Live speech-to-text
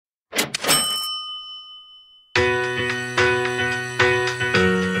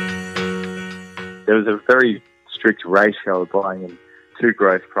there was a very strict ratio of buying in 2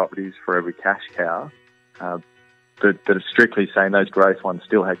 growth properties for every cash cow. But are strictly saying those growth ones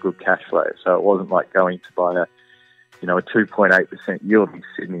still had good cash flow. So it wasn't like going to buy a 2.8% yielding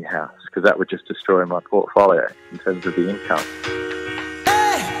Sydney house, because that would just destroy my portfolio in terms of the income.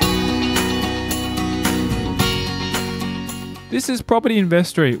 This is Property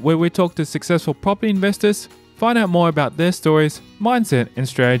Investory, where we talk to successful property investors, find out more about their stories, mindset and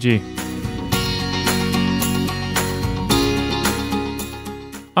strategy.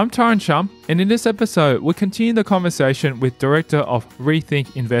 I'm Tyron Shum, and in this episode, we continue the conversation with Director of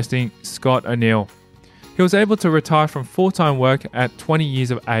Rethink Investing, Scott O'Neill. He was able to retire from full-time work at 20 years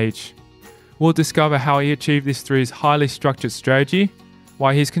of age. We'll discover how he achieved this through his highly structured strategy,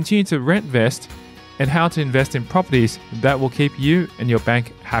 why he's continued to rent invest, and how to invest in properties that will keep you and your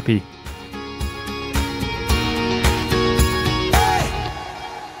bank happy.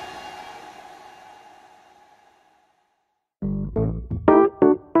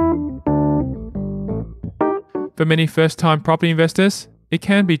 For many first-time property investors, it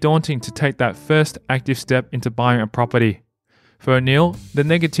can be daunting to take that first active step into buying a property. For O'Neill, the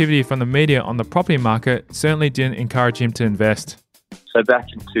negativity from the media on the property market certainly didn't encourage him to invest. So back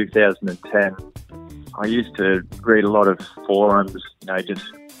in 2010, I used to read a lot of forums,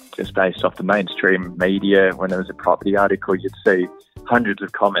 just based off the mainstream media. When there was a property article, you'd see hundreds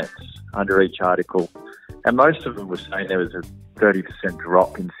of comments under each article. And most of them were saying there was a 30%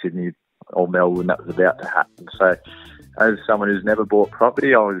 drop in Sydney or Melbourne that was about to happen. So as someone who's never bought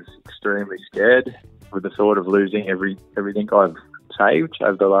property, I was extremely scared with the thought of losing everything I've saved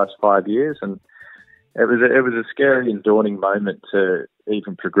over the last 5 years. And it was a scary and daunting moment to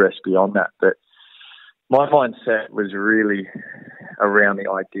even progress beyond that. But my mindset was really around the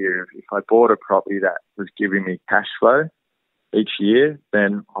idea of if I bought a property that was giving me cash flow each year,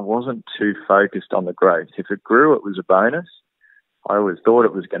 then I wasn't too focused on the growth. If it grew, it was a bonus. I always thought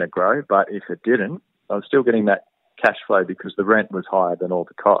it was going to grow, but if it didn't, I was still getting that cash flow because the rent was higher than all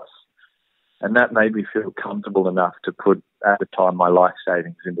the costs. And that made me feel comfortable enough to put, at the time, my life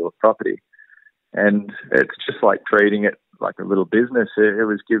savings into a property. And it's just like treating it like a little business. It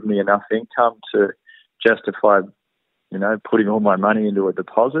was giving me enough income to justify, putting all my money into a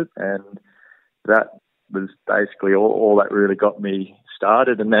deposit. And that was basically all that really got me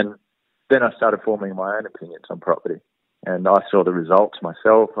started. And then I started forming my own opinions on property. And I saw the results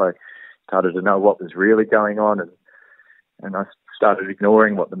myself. I started to know what was really going on, and I started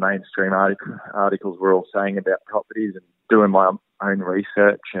ignoring what the mainstream articles were all saying about properties and doing my own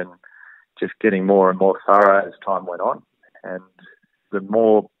research and just getting more and more thorough as time went on. And the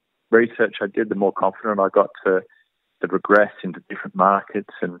more research I did, the more confident I got to progress into different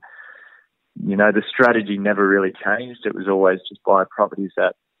markets. And, the strategy never really changed. It was always just buy properties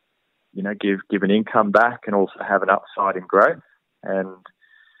that give an income back and also have an upside in growth. And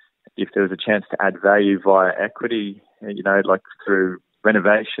if there was a chance to add value via equity, like through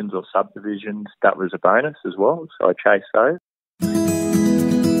renovations or subdivisions, that was a bonus as well. So I chased those.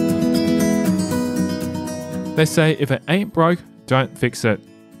 They say if it ain't broke, don't fix it.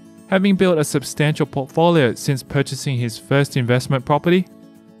 Having built a substantial portfolio since purchasing his first investment property,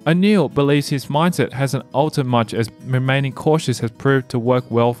 O'Neill believes his mindset hasn't altered much as remaining cautious has proved to work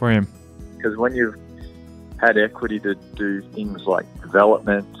well for him. Because when you've had equity to do things like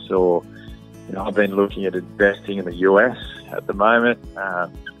developments or, I've been looking at investing in the US at the moment.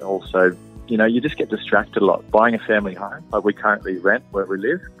 Also, you just get distracted a lot. Buying a family home, like we currently rent where we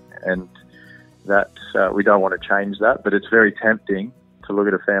live, and that we don't want to change that, but it's very tempting to look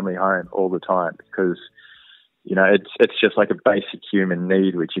at a family home all the time because, it's just like a basic human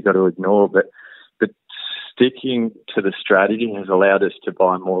need, which you've got to ignore. But sticking to the strategy has allowed us to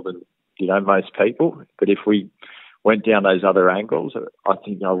buy more than, most people. But if we went down those other angles, I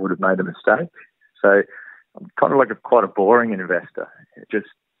think I would have made a mistake. So I'm kind of like quite a boring investor.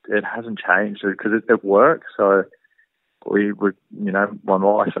 It hasn't changed because it works. So we my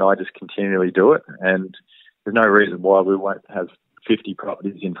wife and I just continually do it. And there's no reason why we won't have 50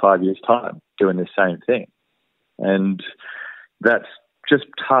 properties in 5 years' time doing the same thing. And that's just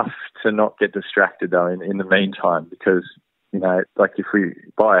tough to not get distracted, though, in the meantime, because, like if we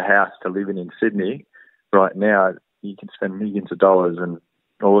buy a house to live in Sydney right now, you can spend millions of dollars and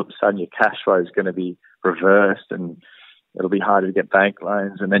all of a sudden your cash flow is going to be reversed and it'll be harder to get bank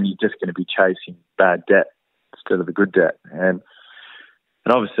loans, and then you're just going to be chasing bad debt instead of the good debt. And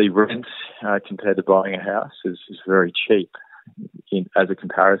obviously rent compared to buying a house is very cheap as a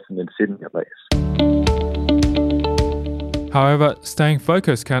comparison in Sydney at least. However, staying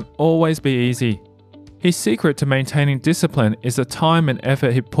focused can't always be easy. His secret to maintaining discipline is the time and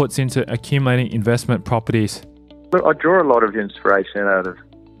effort he puts into accumulating investment properties. Look, I draw a lot of inspiration out of,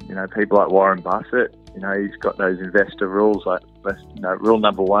 people like Warren Buffett. He's got those investor rules like, rule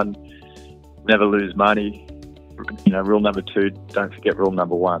number 1, never lose money. Rule number 2, don't forget rule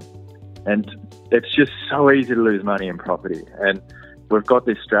number 1. And it's just so easy to lose money in property. And we've got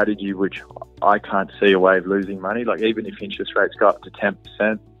this strategy which I can't see a way of losing money. Like, even if interest rates go up to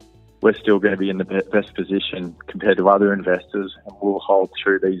 10%, we're still going to be in the best position compared to other investors, and we'll hold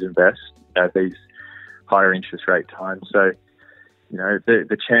through these these higher interest rate times. So,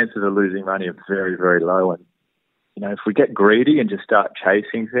 the chances of losing money are very, very low. And, if we get greedy and just start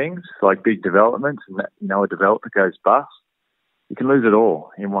chasing things like big developments and, a developer goes bust, you can lose it all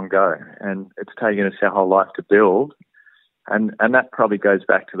in one go. And it's taken us our whole life to build. And that probably goes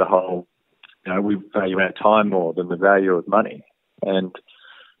back to the whole, we value our time more than the value of money. And,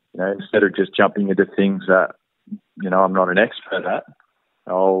 instead of just jumping into things that, I'm not an expert at,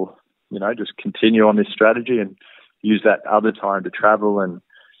 I'll, just continue on this strategy and use that other time to travel and,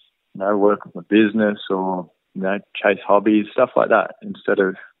 work on the business or, chase hobbies, stuff like that, instead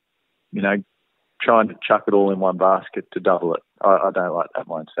of, trying to chuck it all in one basket to double it. I don't like that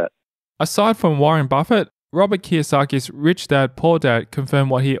mindset. Aside from Warren Buffett, Robert Kiyosaki's Rich Dad, Poor Dad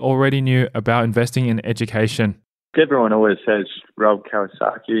confirmed what he already knew about investing in education. Everyone always says Rob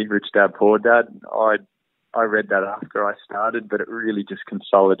Kiyosaki, Rich Dad, Poor Dad. I read that after I started, but it really just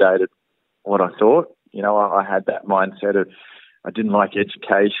consolidated what I thought. I had that mindset of I didn't like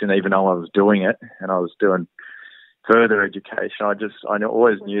education, even though I was doing it, and I was doing further education. I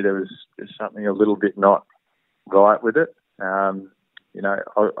always knew there was something a little bit not right with it.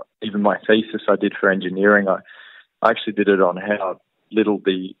 Even my thesis I did for engineering, I actually did it on how little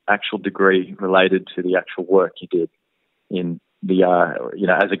the actual degree related to the actual work you did in the,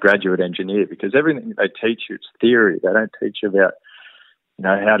 as a graduate engineer, because everything they teach you, it's theory. They don't teach you about,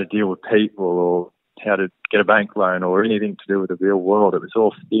 how to deal with people or how to get a bank loan or anything to do with the real world. It was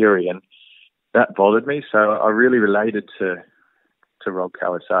all theory, and that bothered me. So I really related to Rob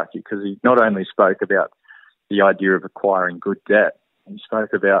Kiyosaki, because he not only spoke about the idea of acquiring good debt, he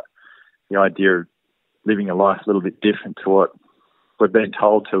spoke about the idea of living a life a little bit different to what we've been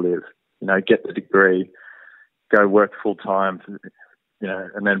told to live. Get the degree, go work full time,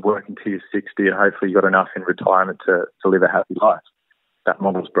 and then work until you're 60, and hopefully you've got enough in retirement to live a happy life. That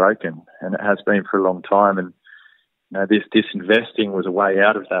model's broken, and it has been for a long time. And this disinvesting was a way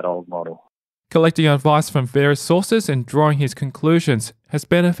out of that old model. Collecting advice from various sources and drawing his conclusions has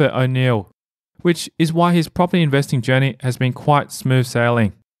benefited O'Neill, which is why his property investing journey has been quite smooth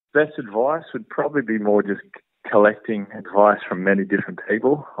sailing. Best advice would probably be more just collecting advice from many different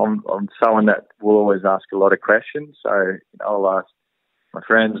people. I'm someone that will always ask a lot of questions. So, I'll ask my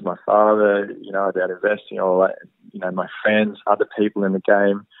friends, my father, about investing, or, my friends, other people in the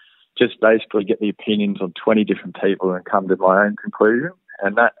game, just basically get the opinions on 20 different people and come to my own conclusion.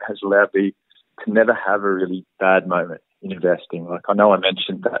 And that has allowed me to never have a really bad moment in investing. Like, I know I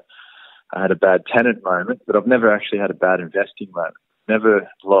mentioned that I had a bad tenant moment, but I've never actually had a bad investing moment. Never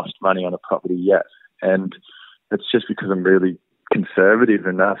lost money on a property yet. And it's just because I'm really conservative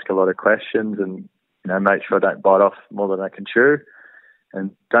and ask a lot of questions and, make sure I don't bite off more than I can chew,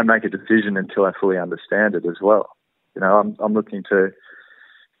 and don't make a decision until I fully understand it as well. I'm looking to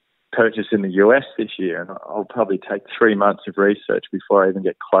purchase in the US this year, and I'll probably take 3 months of research before I even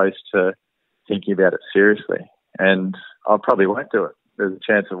get close to thinking about it seriously. And I probably won't do it. There's a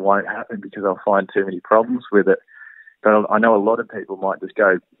chance it won't happen because I'll find too many problems with it. But I know a lot of people might just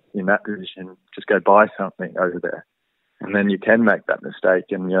go in that position, just go buy something over there. And then you can make that mistake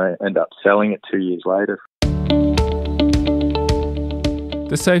and end up selling it 2 years later.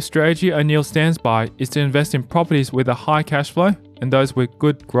 The safe strategy O'Neill stands by is to invest in properties with a high cash flow and those with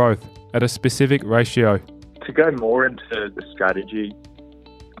good growth at a specific ratio. To go more into the strategy,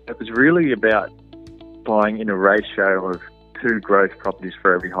 it was really about buying in a ratio of 2 growth properties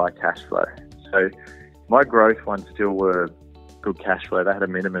for every high cash flow. So my growth ones still were good cash flow. They had a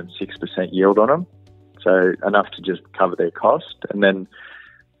minimum 6% yield on them, so enough to just cover their cost. And then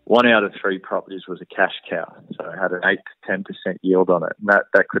 1 out of 3 properties was a cash cow, so it had an 8 to 10% yield on it. And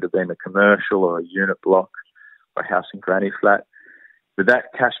that could have been a commercial or a unit block or a house and granny flat. But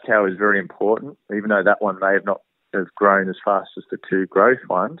that cash cow is very important, even though that one may have not have grown as fast as the 2 growth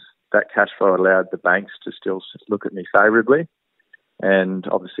ones. That cash flow allowed the banks to still look at me favourably and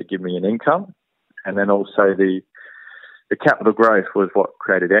obviously give me an income. And then also the capital growth was what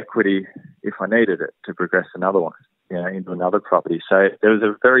created equity if I needed it to progress another one, into another property. So there was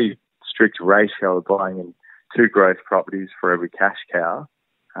a very strict ratio of buying in 2 growth properties for every cash cow.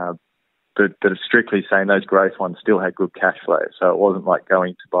 but strictly saying those growth ones still had good cash flow. So it wasn't like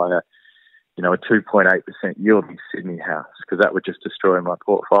going to buy a 2.8% yielding Sydney house, because that would just destroy my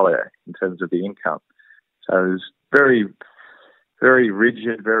portfolio in terms of the income. So it was very, very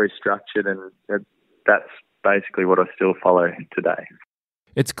rigid, very structured, and that's basically what I still follow today.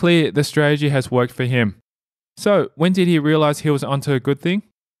 It's clear the strategy has worked for him. So when did he realise he was onto a good thing?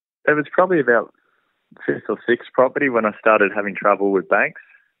 It was probably about fifth or sixth property when I started having trouble with banks.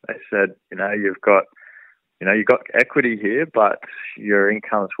 They said, you've got equity here, but your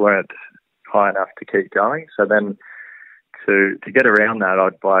incomes weren't high enough to keep going. So then to get around that,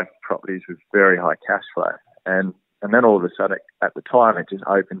 I'd buy properties with very high cash flow. And then all of a sudden, at the time, it just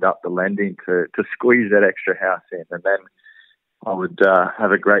opened up the lending to squeeze that extra house in. And then I would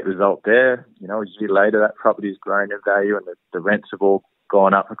have a great result there. A year later, that property's grown in value and the rents have all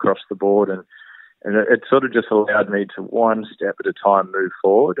gone up across the board. And it sort of just allowed me to one step at a time move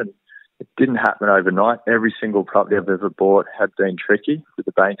forward. And it didn't happen overnight. Every single property I've ever bought had been tricky with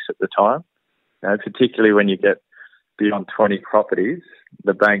the banks at the time. Particularly when you get beyond 20 properties,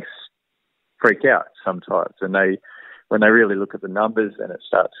 the banks freak out sometimes. And when they really look at the numbers, then it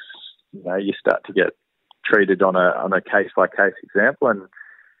starts, you start to get treated on a case-by-case example. And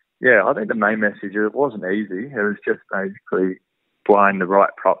yeah, I think the main message is it wasn't easy. It was just basically buying the right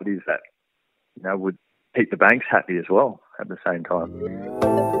properties that, would keep the banks happy as well at the same time.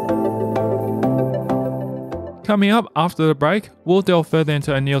 Coming up after the break, we'll delve further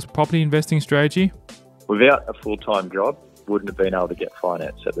into Anil's property investing strategy. Without a full-time job, wouldn't have been able to get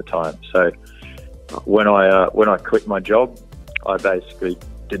finance at the time. So when I quit my job, I basically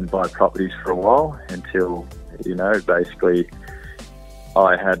didn't buy properties for a while until, basically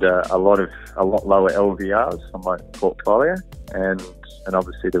I had a lot lower LVRs on my portfolio, and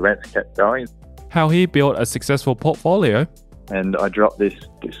obviously the rents kept going. How he built a successful portfolio. And I dropped this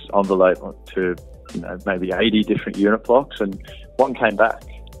envelope to maybe 80 different unit blocks, and one came back,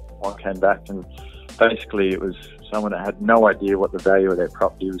 and basically it was someone that had no idea what the value of their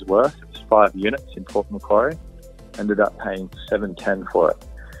property was worth. It was 5 units in Port Macquarie, ended up paying $710 for it.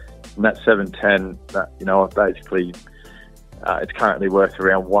 And that $710, basically, it's currently worth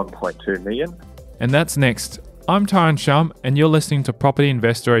around $1.2 million. And that's next. I'm Tyron Shum, and you're listening to Property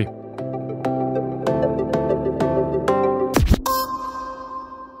Investory.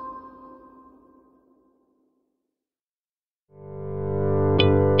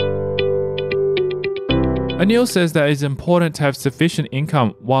 Anil says that it's important to have sufficient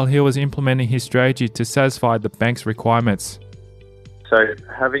income while he was implementing his strategy to satisfy the bank's requirements. So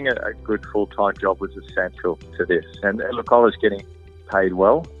having a good full-time job was essential to this. And look, I was getting paid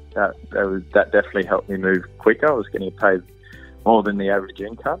well. That definitely helped me move quicker. I was getting paid more than the average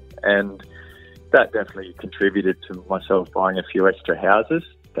income. And that definitely contributed to myself buying a few extra houses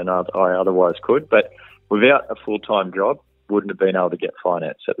than I otherwise could. But without a full-time job, wouldn't have been able to get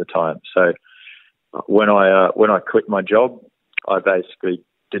finance at the time. So when I quit my job, I basically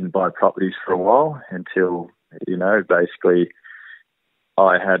didn't buy properties for a while until, basically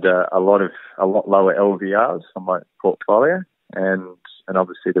I had a lot lower LVRs on my portfolio, and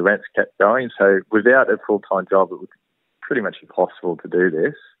obviously the rents kept going. So without a full-time job, it was pretty much impossible to do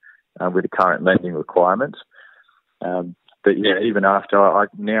this with the current lending requirements. But yeah, even after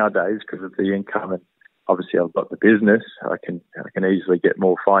nowadays, because of the income and obviously I've got the business, I can easily get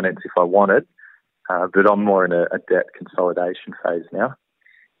more finance if I wanted. But I'm more in a debt consolidation phase now.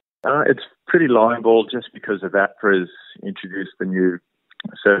 It's pretty line ball just because of APRA's introduced the new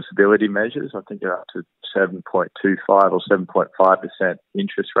serviceability measures. I think they're up to 7.25 or 7.5%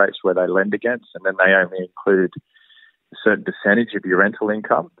 interest rates where they lend against, and then they only include a certain percentage of your rental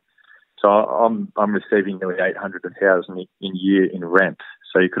income. So I'm receiving nearly $800,000 in year in rent.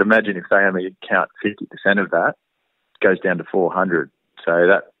 So you could imagine if they only count 50% of that, it goes down to 400. So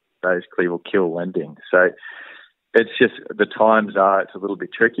that basically will kill lending. So it's just the times it's a little bit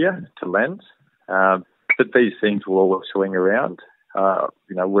trickier to lend, but these things will always swing around.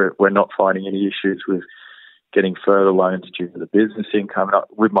 We're not finding any issues with getting further loans due to the business income.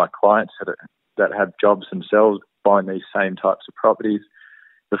 With my clients that have jobs themselves buying these same types of properties,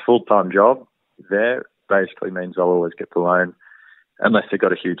 the full-time job there basically means I'll always get the loan unless they've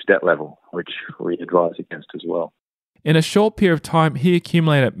got a huge debt level, which we advise against as well. In a short period of time, he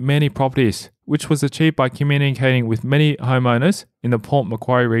accumulated many properties, which was achieved by communicating with many homeowners in the Port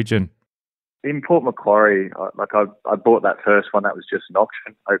Macquarie region. In Port Macquarie, I bought that first one. That was just an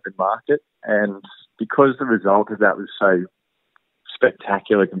auction, open market. And because the result of that was so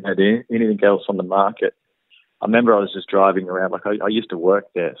spectacular compared to anything else on the market, I remember I was just driving around. I used to work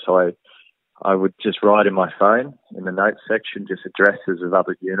there, so I would just write in my phone in the notes section just addresses of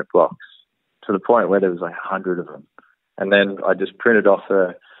other unit blocks. to the point where there was like 100 of them. And then I just printed off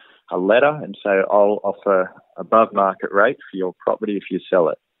a letter and say, I'll offer above market rate for your property if you sell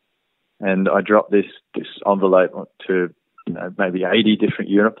it. And I dropped this envelope to maybe 80 different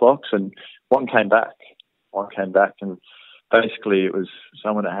unit blocks, and one came back, and basically it was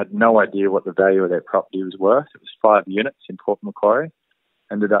someone that had no idea what the value of their property was worth. It was 5 units in Port Macquarie,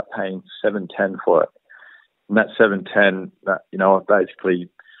 ended up paying $710 for it. And that $710, basically,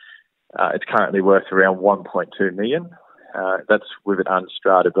 it's currently worth around $1.2 million. That's with it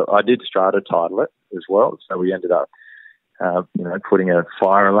unstrata, but I did strata title it as well. So we ended up, putting a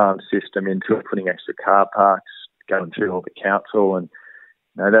fire alarm system into it, putting extra car parks, going through all the council, and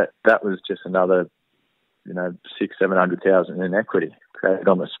that was just another, $600,000-700,000 in equity created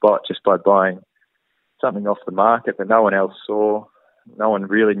on the spot just by buying something off the market that no one else saw. No one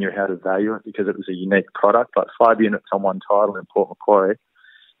really knew how to value it because it was a unique product. Like 5 units on one title in Port Macquarie,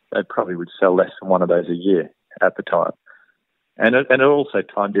 they probably would sell less than one of those a year at the time. And it also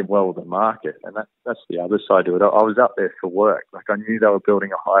timed in well with the market, and that's the other side to it. I was up there for work. Like, I knew they were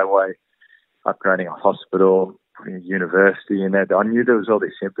building a highway, upgrading a hospital, putting a university in there. I knew there was all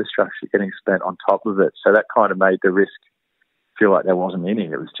this infrastructure getting spent on top of it. So that kind of made the risk feel like there wasn't any.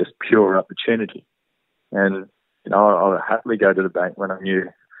 It was just pure opportunity. And, I would happily go to the bank when I knew,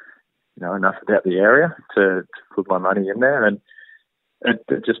 enough about the area to put my money in there. And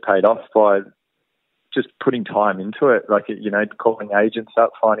it just paid off by just putting time into it, like, calling agents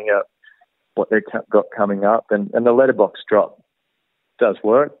up, finding out what they've got coming up. And the letterbox drop does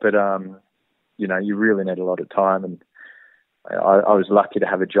work, but, you really need a lot of time. And I was lucky to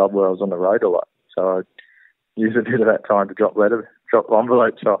have a job where I was on the road a lot. So I used a bit of that time to drop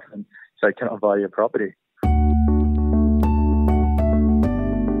envelopes off and say, can I buy your property?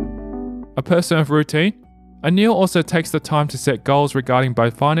 A person of routine, Anil also takes the time to set goals regarding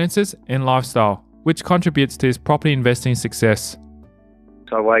both finances and lifestyle, which contributes to his property investing success.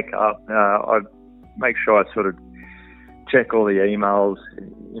 So I wake up, I make sure I sort of check all the emails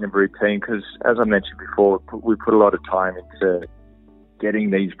in a routine because, as I mentioned before, we put a lot of time into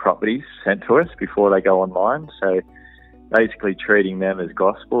getting these properties sent to us before they go online. So basically treating them as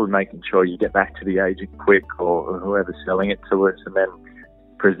gospel and making sure you get back to the agent quick or whoever's selling it to us, and then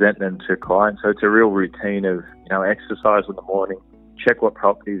present them to clients. So it's a real routine of, exercise in the morning, check what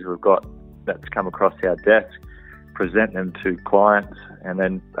properties we've got that's come across our desk, present them to clients, and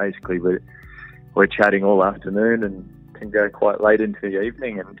then basically we're chatting all afternoon and can go quite late into the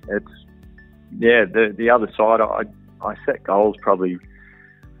evening. And it's, the other side, I set goals probably,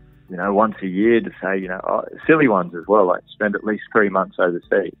 once a year to say, silly ones as well, like spend at least 3 months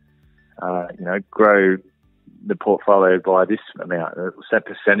overseas, grow the portfolio by this amount, set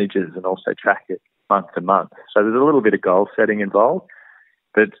percentages and also track it month to month. So there's a little bit of goal setting involved,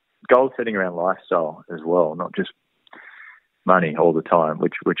 but goal setting around lifestyle as well, not just money all the time,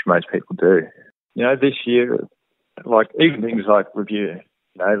 which most people do. This year, like even things like review,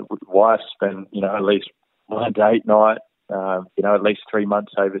 wife spend, at least one date night, at least 3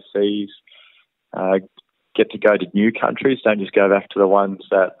 months overseas, get to go to new countries. Don't just go back to the ones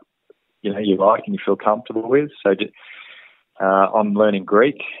that, you like and you feel comfortable with. So I'm learning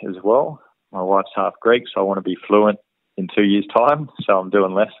Greek as well. My wife's half Greek, so I want to be fluent in 2 years' time. So I'm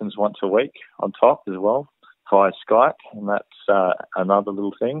doing lessons once a week on top as well via Skype, and that's another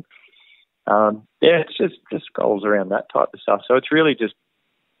little thing. It's just goals around that type of stuff. So it's really just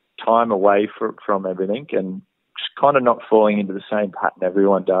time away from everything and just kind of not falling into the same pattern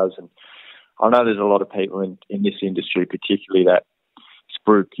everyone does. And I know there's a lot of people in this industry particularly that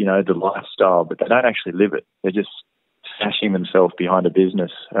spruik, the lifestyle, but they don't actually live it. They're just stashing themselves behind a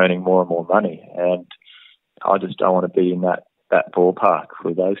business, earning more and more money. And I just don't want to be in that ballpark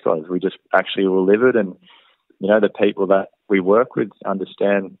with those guys. We just actually will live it. And, the people that we work with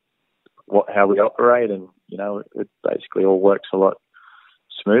understand how we operate, and, it basically all works a lot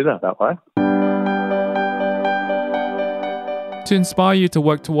smoother that way. To inspire you to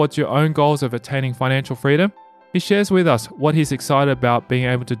work towards your own goals of attaining financial freedom, he shares with us what he's excited about being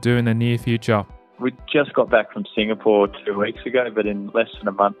able to do in the near future. We just got back from Singapore 2 weeks ago, but in less than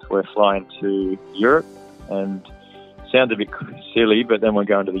a month we're flying to Europe, and sounds a bit silly, but then we're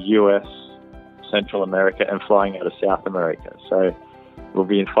going to the US, Central America, and flying out of South America. So we'll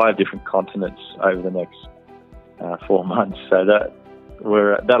be in 5 different continents over the next 4 months. So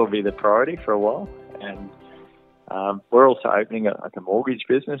that'll be the priority for a while. And we're also opening a mortgage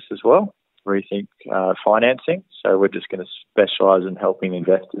business as well, Rethink Financing. So we're just going to specialise in helping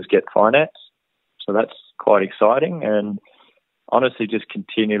investors get finance. So that's quite exciting, and honestly just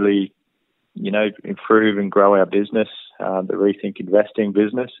continually, improve and grow our business, the Rethink Investing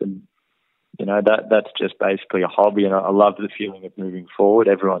business, and that's just basically a hobby, and I love the feeling of moving forward.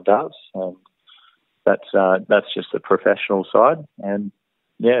 Everyone does, and that's just the professional side. And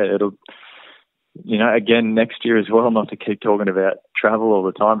yeah, it'll, again next year as well. Not to keep talking about travel all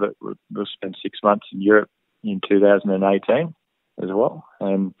the time, but we'll spend 6 months in Europe in 2018 as well,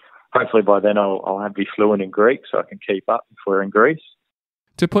 and hopefully by then I'll be fluent in Greek, so I can keep up if we're in Greece.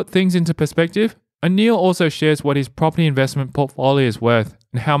 To put things into perspective, Anil also shares what his property investment portfolio is worth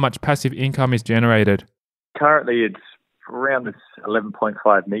and how much passive income is generated. Currently, it's around this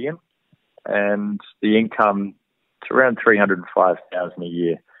 11.5 million, and the income is around 305,000 a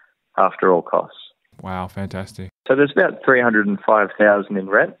year after all costs. Wow, fantastic! So there's about 305,000 in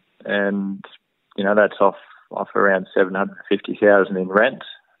rent, and that's off around 750,000 in rent.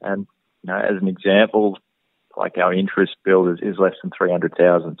 And as an example, like our interest bill is less than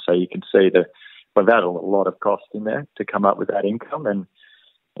 300,000. So you can see that we've had a lot of cost in there to come up with that income, and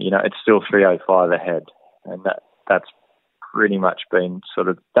it's still 305 ahead, and that's pretty much been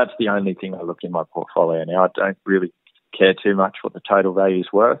that's the only thing I look in my portfolio now. I don't really care too much what the total value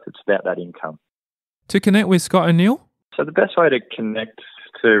is worth. It's about that income. To connect with Scott Anil? So the best way to connect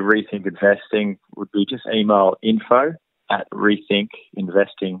to Rethink Investing would be just email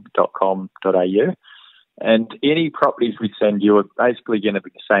info@rethinkinvesting.com.au. And any properties we send you are basically going to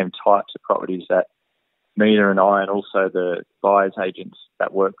be the same types of properties that Mina and I, and also the buyers agents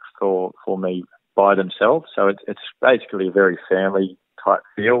that work for me, buy themselves. So it's basically a very family type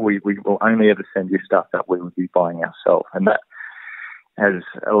feel. We will only ever send you stuff that we would be buying ourselves. And that has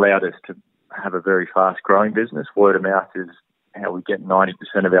allowed us to have a very fast growing business. Word of mouth is how we get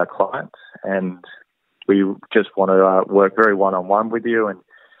 90% of our clients. And we just want to work very one-on-one with you, and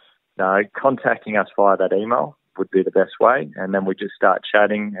contacting us via that email would be the best way. And then we just start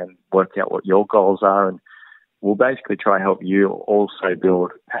chatting and work out what your goals are, and we'll basically try and help you also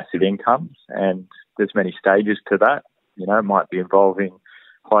build passive incomes. And there's many stages to that. It might be involving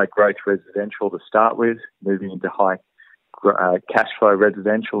high growth residential to start with, moving into high cash flow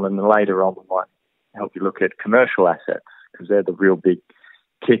residential, and then later on we might help you look at commercial assets, because they're the real big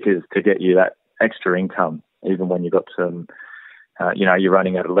kickers to get you that extra income. Even when you've got some you're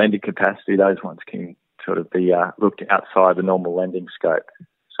running out of lending capacity, those ones can sort of be looked outside the normal lending scope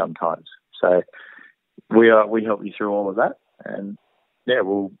sometimes. So we help you through all of that, and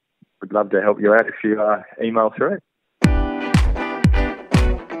we'd love to help you out if you email through.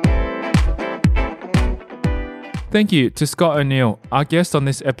 Thank you to Scott Anil, our guest on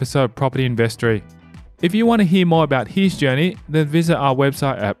this episode of Property Investory. If you want to hear more about his journey, then visit our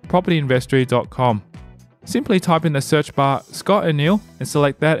website at propertyinvestory.com. Simply type in the search bar Scott Anil and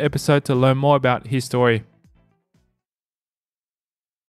select that episode to learn more about his story.